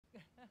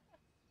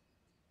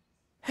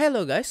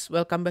Hello guys,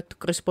 welcome back to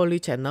KiLLSTEAL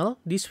channel.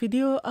 This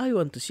video I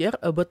want to share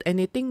about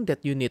anything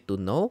that you need to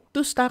know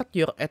to start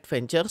your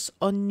adventures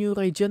on new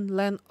region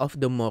Land of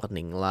the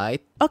Morning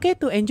Light. Okay,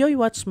 to enjoy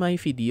watch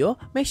my video,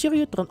 make sure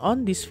you turn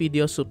on this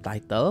video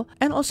subtitle,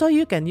 and also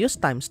you can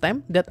use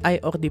timestamp that I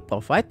already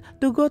provide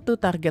to go to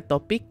target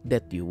topic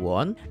that you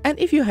want. And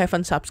if you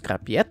haven't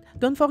subscribed yet,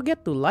 don't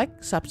forget to like,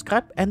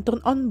 subscribe, and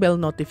turn on bell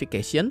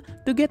notification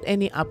to get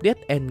any update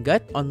and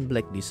guide on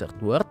Black Desert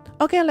World.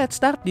 Okay, let's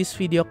start this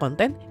video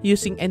content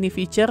using any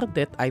feature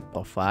that I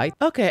provide.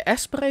 Okay,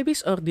 as per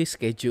Abyss or the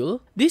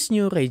schedule, this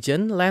new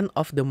region, Land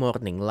of the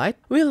Morning Light,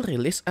 will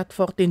release at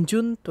 14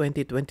 June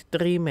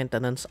 2023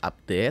 maintenance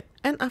update.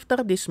 And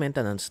after this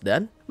maintenance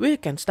done, we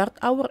can start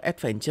our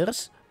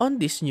adventures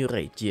on this new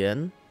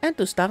region. And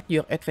to start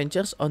your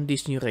adventures on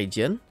this new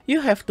region,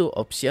 you have two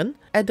options,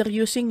 either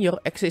using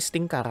your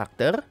existing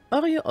character,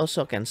 or you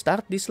also can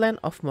start this Land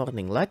of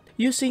Morning Light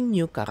using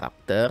new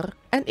character.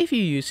 And if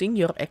you're using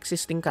your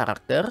existing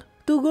character,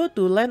 to go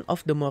to Land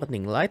of the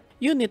Morning Light,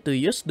 you need to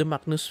use the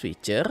Magnus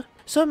feature.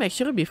 So make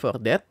sure before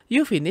that,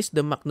 you finish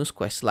the Magnus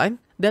questline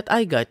that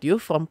I got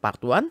you from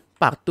part 1,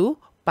 part 2,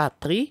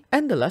 part 3,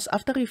 and the last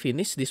after you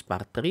finish this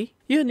part 3,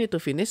 you need to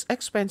finish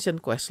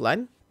expansion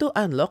questline to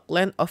unlock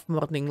Land of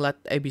Morning Light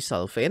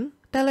Abyssal Vein,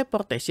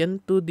 teleportation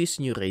to this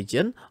new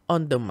region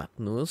on the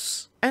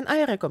Magnus. And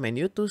I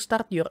recommend you to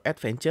start your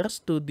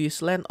adventures to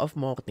this Land of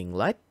Morning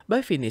Light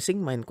by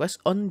finishing main quest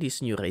on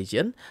this new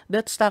region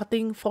that's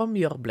starting from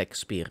your Black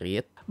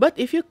Spirit. But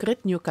if you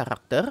create new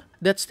character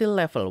that's still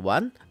level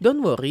 1,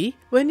 don't worry,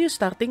 when you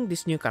starting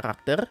this new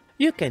character,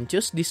 you can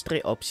choose these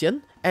three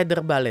options,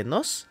 either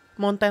Balenos,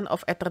 Mountain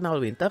of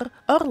Eternal Winter,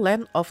 or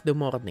Land of the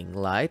Morning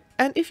Light.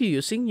 And if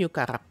you're using new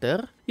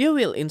character, you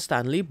will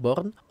instantly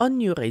born on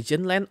new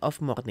region Land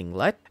of Morning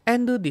Light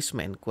and do this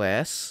main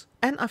quest.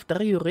 And after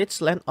you reach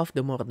Land of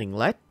the Morning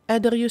Light,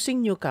 either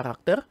using new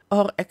character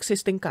or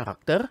existing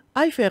character,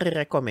 I very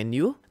recommend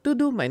you to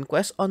do main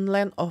quest on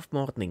Land of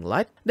Morning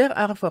Light. There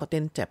are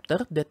 14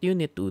 chapters that you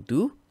need to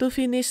do to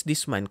finish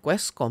this main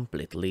quest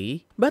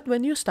completely. But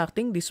when you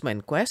starting this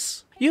main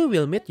quest, you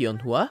will meet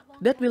Yonhua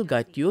that will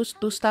guide you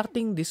to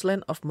starting this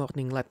Land of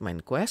Morning Light main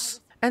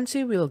quest. And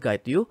she will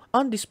guide you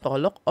on this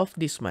prologue of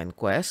this main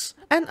quest.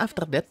 And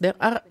after that, there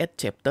are 8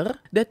 chapters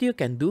that you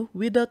can do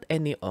without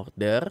any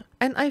order.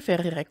 And I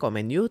very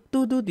recommend you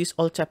to do this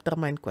all chapter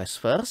main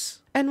quest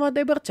first. And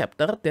whatever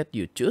chapter that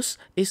you choose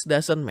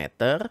doesn't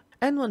matter.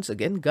 And once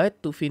again, guide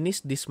to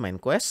finish this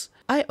main quest,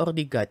 I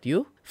already guide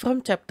you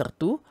from chapter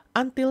 2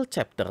 until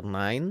chapter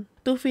 9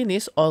 to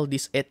finish all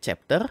these 8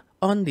 chapters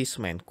on this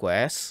main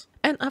quest.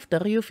 And after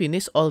you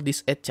finish all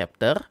these 8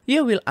 chapters,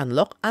 you will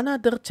unlock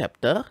another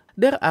chapter.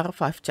 There are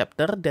 5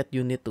 chapters that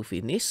you need to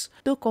finish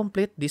to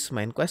complete this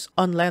main quest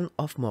on Land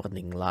of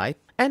Morning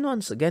Light. And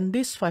once again,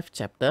 this 5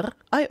 chapters,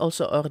 I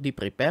also already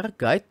prepare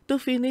guide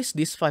to finish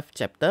this 5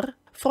 chapters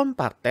from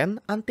part 10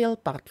 until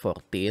part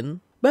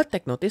 14. But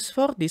take notice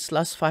for this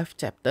last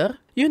 5 chapters,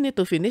 you need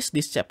to finish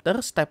this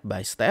chapter step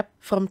by step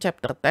from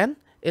chapter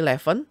 10,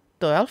 11,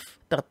 12,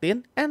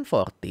 13, and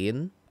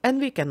 14. And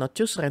we cannot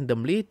choose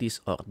randomly this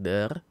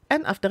order.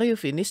 And after you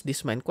finish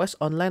this main quest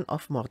on Land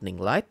of Morning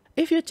Light,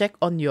 if you check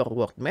on your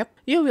world map,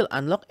 you will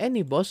unlock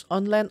any boss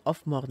on Land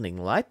of Morning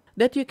Light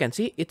that you can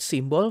see its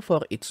symbol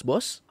for each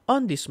boss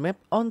on this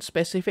map on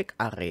specific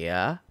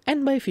area.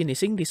 And by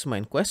finishing this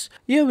main quest,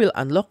 you will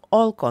unlock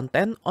all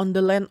content on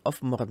the Land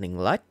of Morning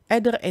Light,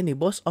 either any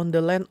boss on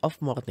the Land of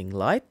Morning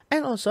Light,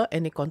 and also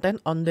any content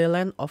on the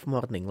Land of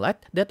Morning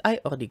Light that I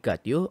already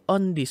got you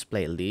on this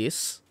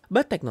playlist.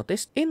 But take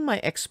notice, in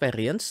my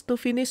experience, to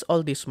finish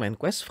all these main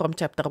quests from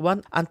chapter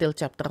 1 until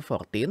chapter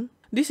 14,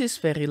 this is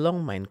very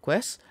long main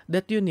quest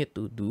that you need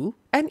to do.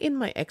 And in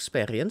my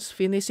experience,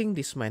 finishing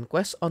this main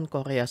quest on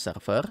Korea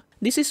server,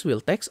 this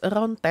will take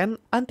around 10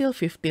 until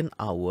 15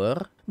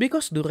 hours.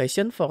 Because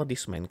duration for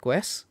this main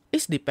quest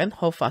is depend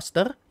how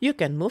faster you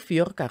can move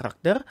your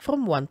character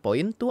from one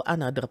point to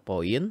another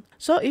point.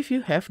 So if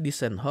you have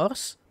decent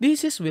horse,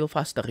 this will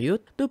faster you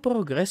to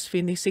progress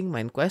finishing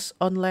main quest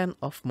on Land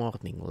of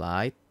Morning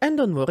Light. And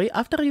don't worry,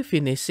 after you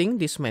finishing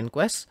this main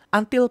quest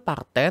until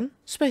part 10,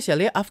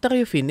 especially after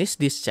you finish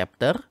this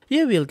chapter,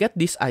 you will get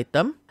this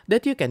item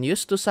that you can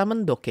use to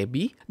summon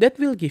Dokebi that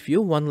will give you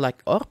 1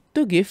 like orb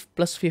to give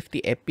plus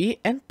 50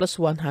 AP and plus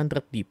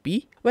 100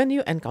 DP when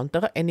you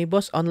encounter any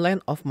boss on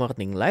Land of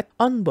Morning Light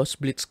on boss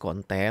blitz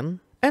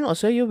content. And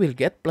also you will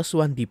get plus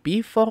 1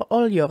 DP for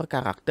all your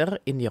character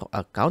in your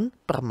account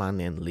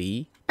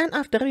permanently. And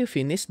after you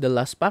finish the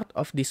last part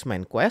of this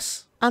main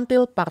quest,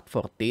 until part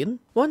 14,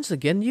 once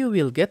again you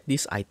will get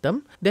this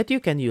item that you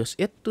can use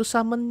it to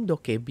summon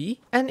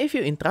Dokebi. And if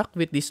you interact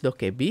with this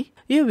Dokebi,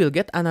 you will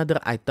get another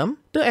item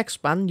to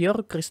expand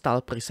your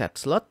crystal preset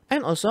slot,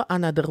 and also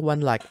another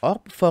 1 like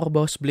orb for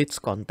boss blitz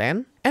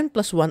content, and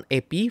plus 1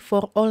 AP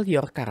for all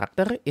your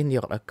character in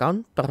your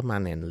account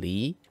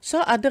permanently.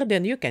 So other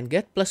than you can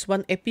get plus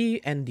 1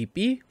 AP and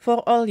DP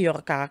for all your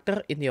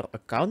character in your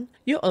account,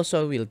 you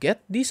also will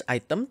get this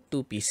item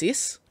 2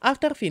 pieces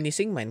after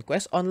finishing main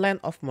quest on Land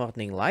of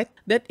Morning Light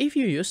that if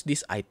you use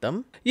this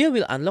item, you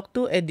will unlock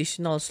 2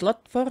 additional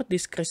slots for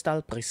this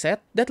crystal preset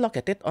that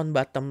located on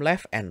bottom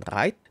left and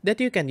right that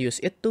you can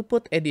use it to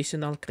put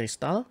additional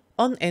crystal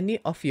on any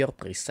of your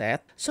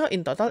preset. So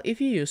in total,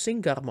 if you're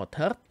using Garmod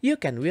Heart, you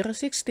can wear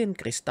 16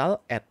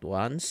 crystal at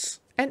once.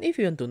 And if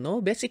you want to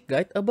know basic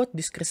guide about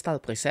this crystal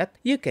preset,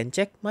 you can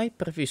check my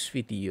previous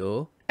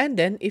video. And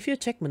then if you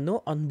check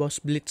menu on Boss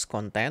Blitz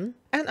content,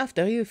 and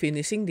after you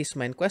finishing this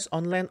main quest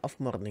on Land of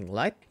Morning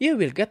Light, you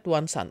will get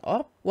 1 Sun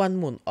Orb, 1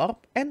 Moon Orb,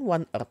 and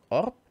 1 Earth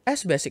Orb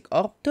as basic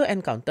orb to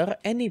encounter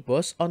any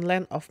boss on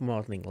Land of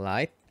Morning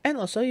Light. And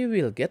also you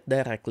will get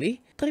directly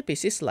 3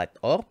 pieces light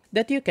orb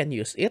that you can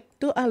use it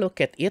to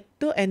allocate it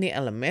to any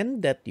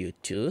element that you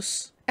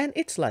choose. And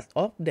each light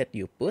orb that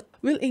you put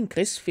will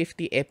increase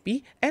 50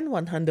 AP and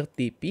 100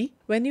 DP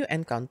when you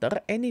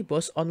encounter any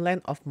boss on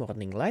Land of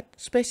Morning Light,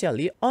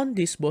 especially on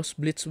this Boss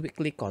Blitz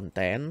weekly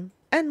content.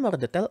 And more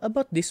detail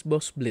about this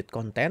Boss Blitz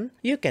content,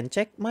 you can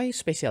check my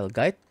special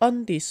guide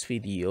on this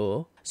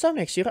video. So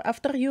make sure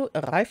after you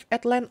arrive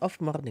at Land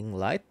of Morning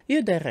Light, you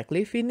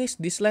directly finish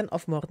this Land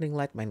of Morning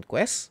Light main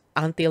quest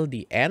until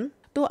the end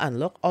to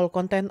unlock all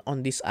content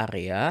on this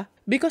area.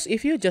 Because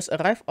if you just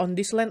arrive on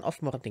this Land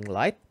of Morning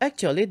Light,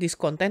 actually this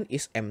content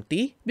is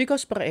empty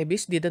because Per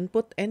Abyss didn't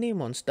put any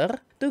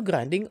monster to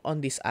grinding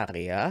on this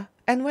area.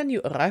 And when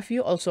you arrive,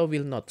 you also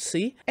will not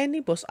see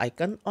any boss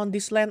icon on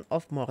this Land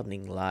of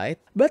Morning Light.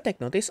 But take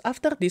notice,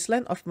 after this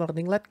Land of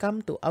Morning Light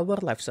come to our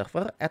live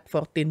server at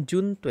 14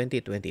 June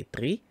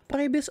 2023, Per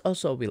Abyss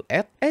also will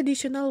add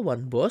additional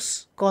 1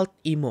 boss called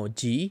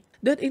Emoji.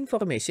 That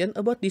information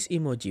about this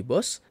Emoji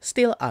boss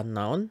still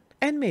unknown.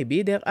 And maybe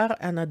there are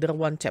another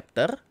 1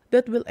 chapter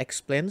that will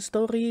explain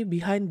story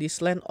behind this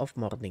Land of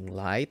Morning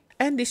Light.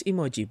 And this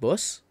Emoji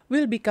boss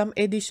will become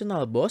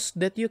additional boss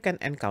that you can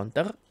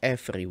encounter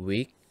every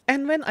week.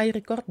 And when I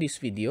record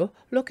this video,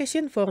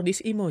 location for this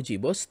emoji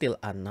boss still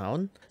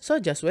unknown, so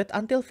just wait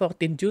until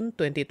 14 June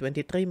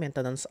 2023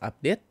 maintenance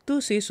update to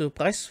see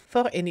surprise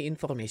for any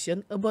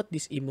information about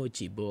this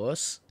emoji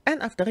boss. And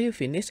after you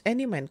finish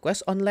any main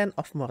quest on Land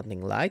of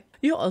Morning Light,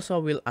 you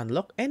also will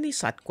unlock any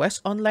side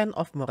quest on Land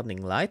of Morning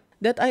Light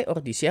that I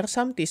already share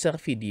some teaser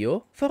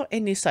video for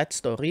any side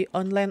story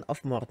on Land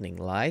of Morning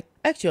Light.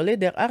 Actually,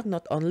 there are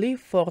not only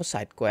 4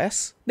 side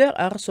quests, there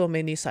are so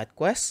many side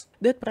quests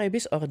that Per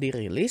Abyss already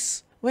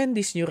released when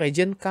this new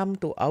region come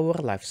to our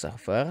live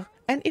server.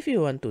 And if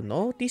you want to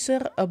know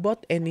teaser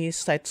about any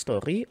side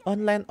story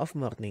on Land of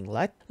Morning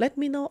Light, let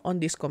me know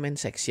on this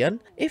comment section.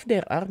 If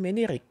there are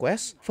many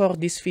requests for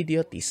this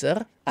video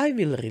teaser, I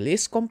will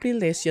release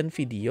compilation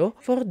video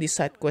for this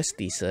side quest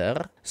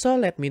teaser. So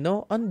let me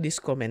know on this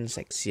comment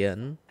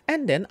section.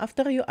 And then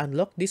after you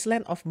unlock this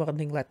Land of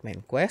Morning Light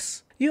main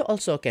quest, you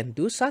also can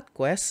do side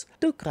quests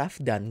to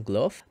craft Dawn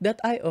Glove that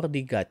I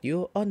already got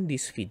you on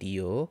this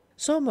video.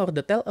 So more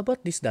detail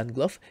about this Dawn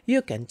Glove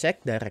you can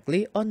check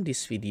directly on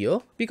this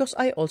video because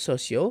I also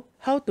show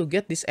how to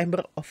get this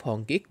Ember of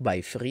Hongik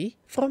by free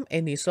from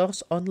any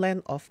source on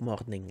Land of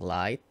Morning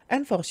Light.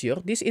 And for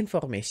sure this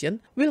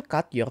information will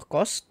cut your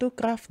cost to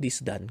craft this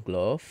Dawn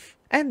Glove.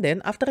 And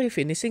then after you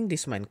finishing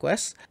this main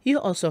quest,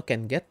 you also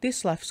can get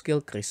this life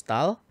skill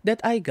crystal that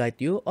I guide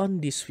you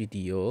on this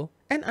video.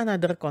 And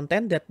another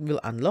content that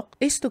will unlock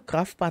is to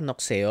craft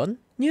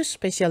Panoxeon, new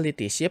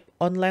specialty ship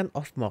on Land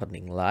of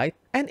Morning Light.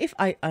 And if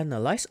I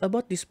analyze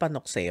about this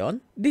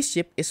Panoxeon, this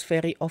ship is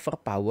very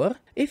overpowered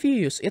if you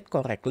use it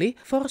correctly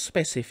for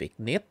specific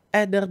need,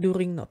 either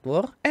during Not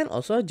War and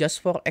also just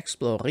for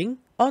exploring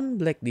on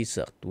Black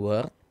Desert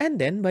World. And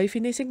then by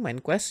finishing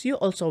main quest, you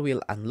also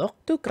will unlock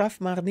to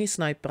craft Marnie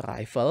Sniper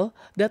Rifle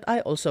that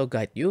I also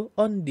guide you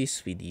on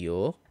this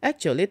video.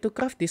 Actually, to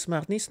craft this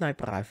Marnie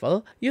Sniper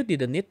Rifle, you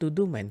didn't need to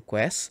do main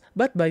quest,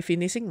 but by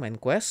finishing main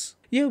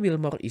quest, you will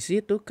more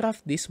easy to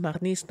craft this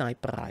Marnie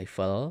Sniper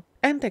Rifle.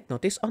 And take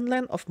notice on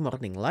Land of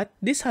Morning Light,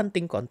 this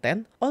hunting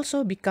content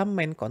also become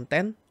main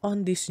content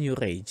on this new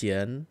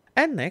region.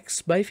 And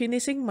next, by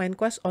finishing main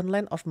quest on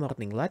Land of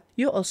Morning Light,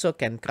 you also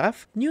can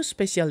craft new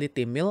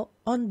specialty meal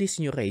on this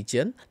new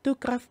region to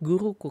craft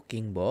Guru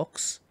Cooking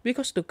Box.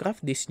 Because to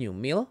craft this new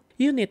meal,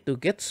 you need to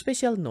get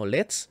special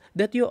knowledge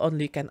that you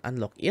only can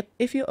unlock it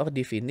if you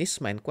already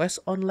finish main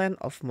quest on Land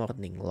of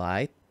Morning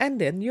Light.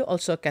 And then you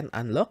also can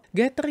unlock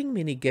Gathering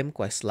minigame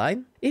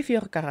questline if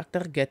your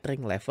character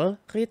Gathering level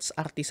reach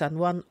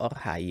Artisan 1 or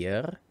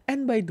higher.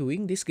 And by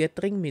doing this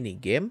Gathering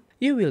minigame,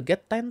 you will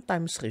get 10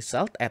 times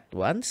result at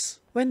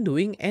once when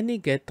doing any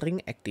Gathering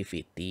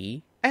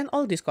activity. And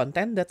all this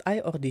content that I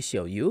already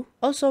show you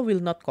also will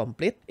not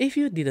complete if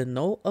you didn't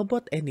know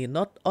about any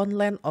node on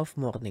Land of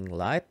Morning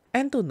Light.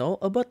 And to know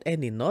about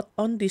any node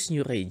on this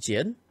new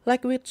region,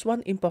 like which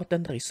one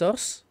important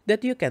resource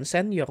that you can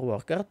send your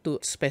worker to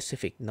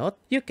specific node,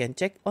 you can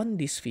check on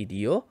this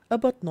video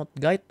about node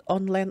guide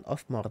on Land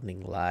of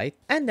Morning Light.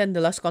 And then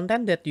the last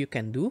content that you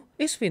can do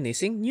is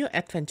finishing new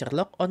adventure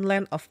log on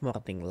Land of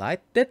Morning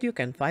Light that you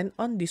can find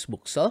on this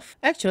bookshelf.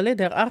 Actually,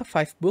 there are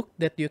 5 books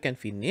that you can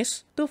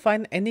finish to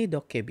find any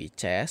Dokebi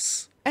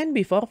chest. And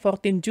before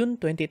 14 June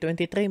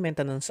 2023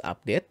 maintenance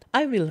update,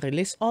 I will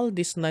release all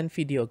these 9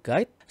 video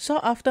guide. So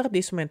after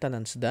this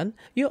maintenance done,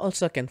 you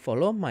also can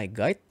follow my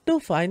guide to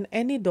find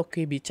any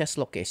Doki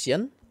chest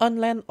location on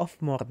Land of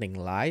Morning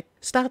Light,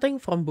 starting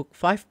from Book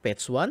 5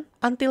 page 1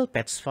 until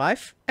page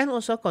 5, and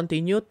also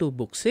continue to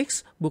Book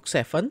 6, Book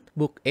 7,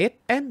 Book 8,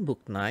 and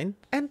Book 9.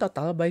 And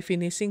total by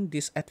finishing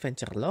this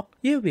adventure log,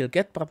 you will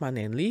get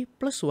permanently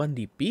plus 1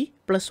 DP,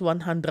 plus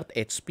 100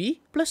 HP,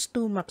 plus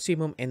 2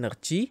 maximum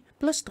energy,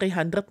 plus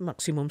 300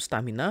 maximum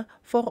stamina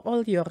for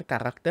all your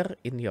character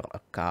in your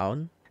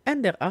account.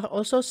 And there are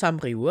also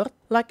some reward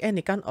like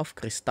any kind of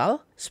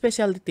crystal,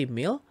 specialty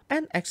meal,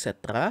 and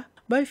etc.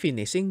 by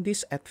finishing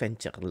this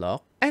adventure log.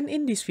 And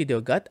in this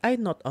video guide, I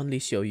not only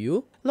show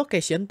you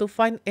location to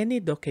find any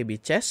Dokebi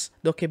chest,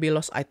 Dokebi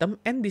lost item,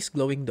 and this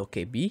glowing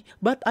Dokebi,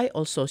 but I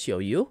also show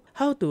you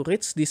how to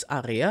reach this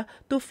area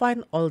to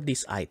find all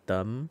these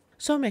items.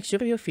 So make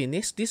sure you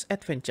finish this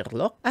adventure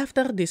log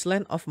after this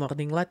Land of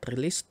Morning Light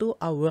release to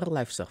our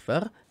live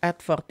server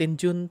at 14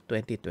 June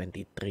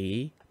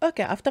 2023.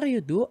 Okay, after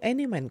you do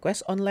any main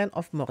quest on Land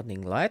of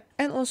Morning Light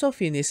and also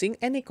finishing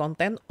any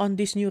content on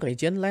this new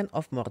region Land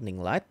of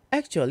Morning Light,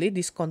 actually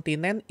this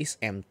continent is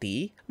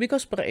empty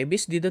because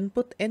Pre-Abyss didn't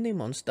put any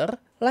monster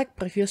like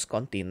previous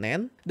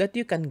continent that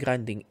you can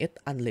grinding it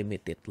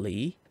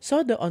unlimitedly.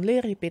 So the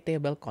only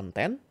repeatable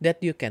content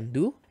that you can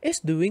do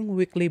is doing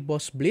weekly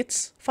boss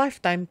blitz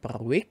 5 times per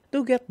week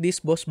to get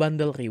this boss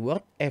bundle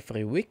reward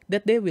every week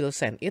that they will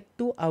send it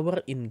to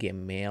our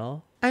in-game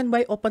mail. And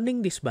by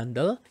opening this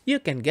bundle, you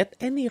can get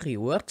any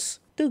rewards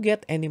to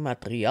get any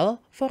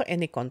material for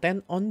any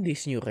content on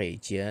this new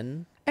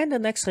region. And the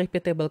next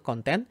repeatable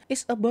content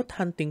is about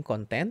hunting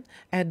content,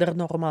 either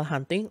normal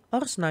hunting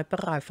or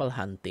sniper rifle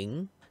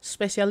hunting.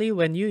 Especially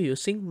when you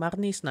using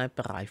Marni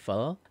sniper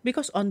rifle,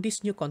 because on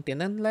this new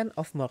continent Land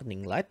of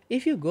Morning Light,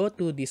 if you go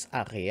to this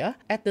area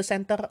at the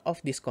center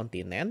of this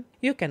continent,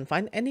 you can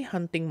find any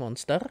hunting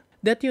monster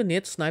that you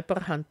need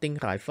sniper hunting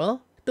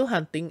rifle to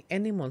hunting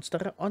any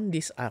monster on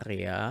this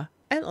area.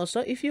 And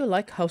also if you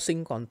like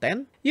housing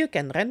content, you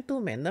can rent 2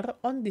 manor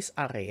on this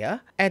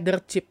area, either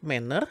cheap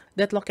manor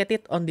that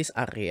located on this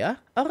area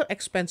or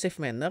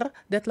expensive manor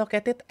that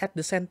located at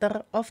the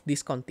center of this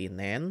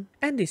continent.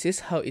 And this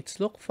is how it's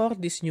look for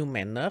this new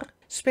manor,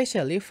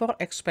 especially for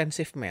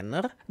expensive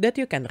manor that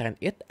you can rent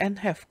it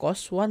and have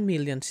cost 1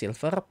 million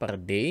silver per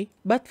day.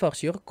 But for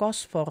sure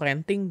cost for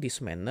renting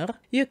this manor,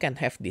 you can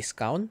have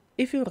discount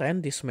if you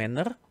rent this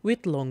manor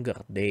with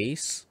longer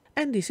days.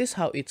 And this is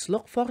how it's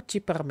look for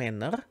cheaper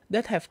manor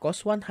that have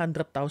cost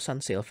 100,000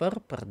 silver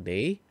per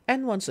day.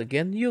 And once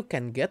again, you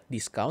can get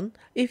discount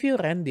if you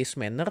rent this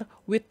manor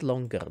with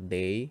longer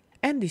day.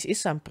 And this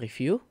is some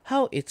preview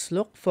how it's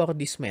look for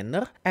this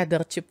manor,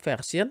 either cheap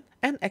version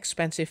and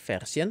expensive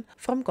version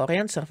from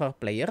Korean server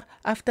player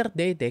after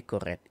they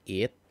decorate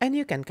it. And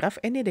you can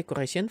craft any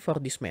decoration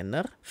for this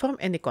manor from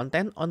any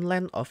content on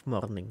Land of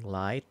Morning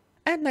Light.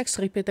 And next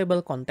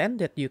repeatable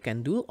content that you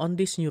can do on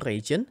this new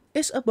region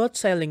is about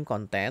selling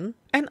content.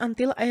 And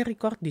until I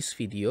record this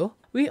video,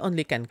 we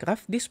only can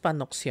craft this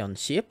Panoxion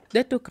ship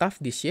that to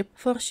craft this ship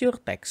for sure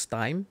takes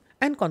time.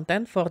 And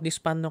content for this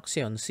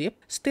Panoxion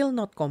ship still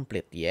not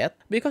complete yet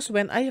because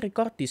when I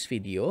record this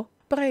video,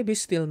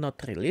 Pre-Abyss still not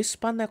release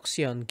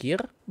Panoxion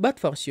gear, but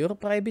for sure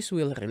Pre-Abyss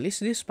will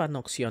release this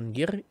Panoxion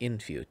gear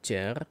in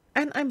future.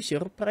 And I'm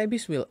sure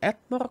Pre-Abyss will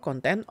add more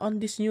content on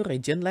this new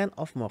region Land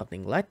of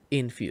Morning Light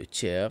in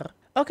future.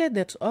 Okay,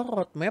 that's all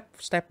roadmap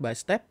step by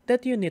step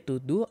that you need to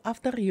do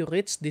after you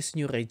reach this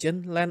new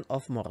region Land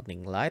of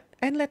Morning Light.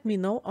 And let me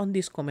know on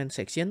this comment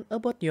section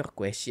about your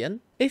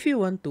question if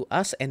you want to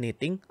ask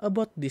anything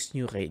about this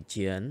new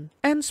region.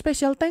 And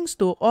special thanks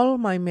to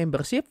all my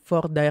membership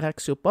for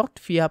direct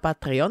support via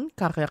Patreon,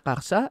 Karya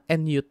Karsa,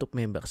 and YouTube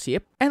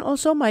membership. And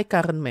also my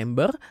current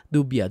member,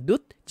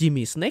 DubyaDude,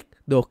 JimmySnakes,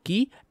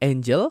 Doki,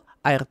 Angel,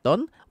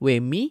 Aeyrton,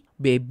 Wammy,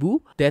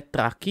 Bebu,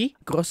 Deathraki,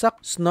 Grosag,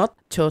 Snoods,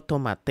 Cho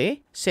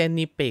Ttomate,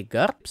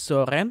 SaniePeGard,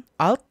 Xoren,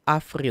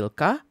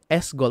 Avrilka,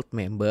 as gold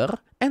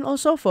member. And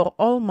also for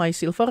all my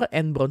silver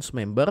and bronze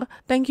member,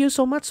 thank you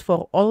so much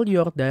for all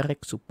your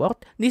direct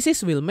support. This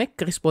is will make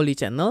ThugWill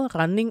channel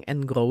running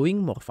and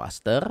growing more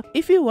faster.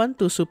 If you want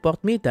to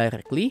support me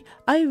directly,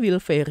 I will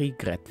very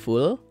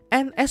grateful.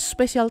 And as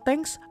special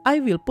thanks,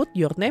 I will put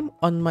your name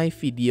on my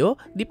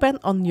video depend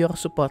on your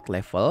support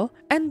level.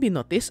 And be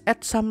noticed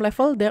at some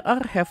level there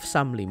are have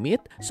some limit,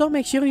 so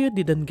make sure you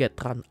didn't get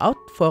run out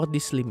for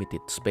this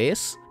limited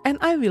space. And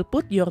I will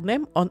put your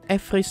name on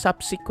every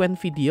subsequent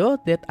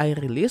video that I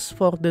release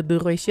for the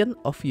duration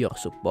of your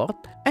support.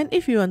 And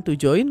if you want to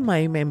join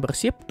my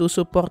membership to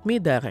support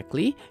me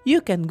directly, you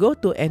can go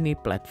to any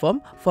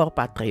platform for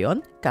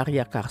Patreon,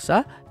 Karya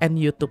Karsa, and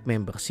YouTube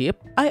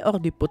membership. I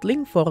already put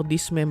link for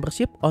this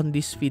membership on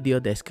this video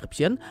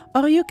description,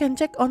 or you can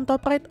check on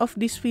top right of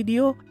this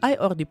video. I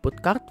already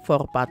put card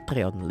for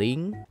Patreon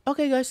link.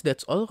 Okay guys,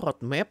 that's all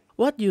roadmap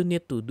what you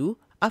need to do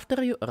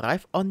after you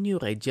arrive on new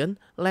region,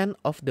 Land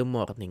of the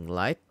Morning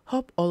Light.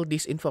 Hope all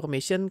this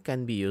information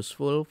can be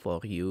useful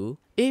for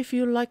you. If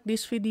you like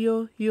this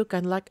video, you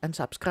can like and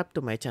subscribe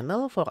to my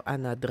channel for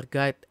another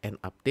guide and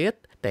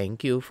update.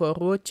 Thank you for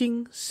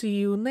watching.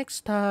 See you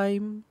next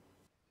time.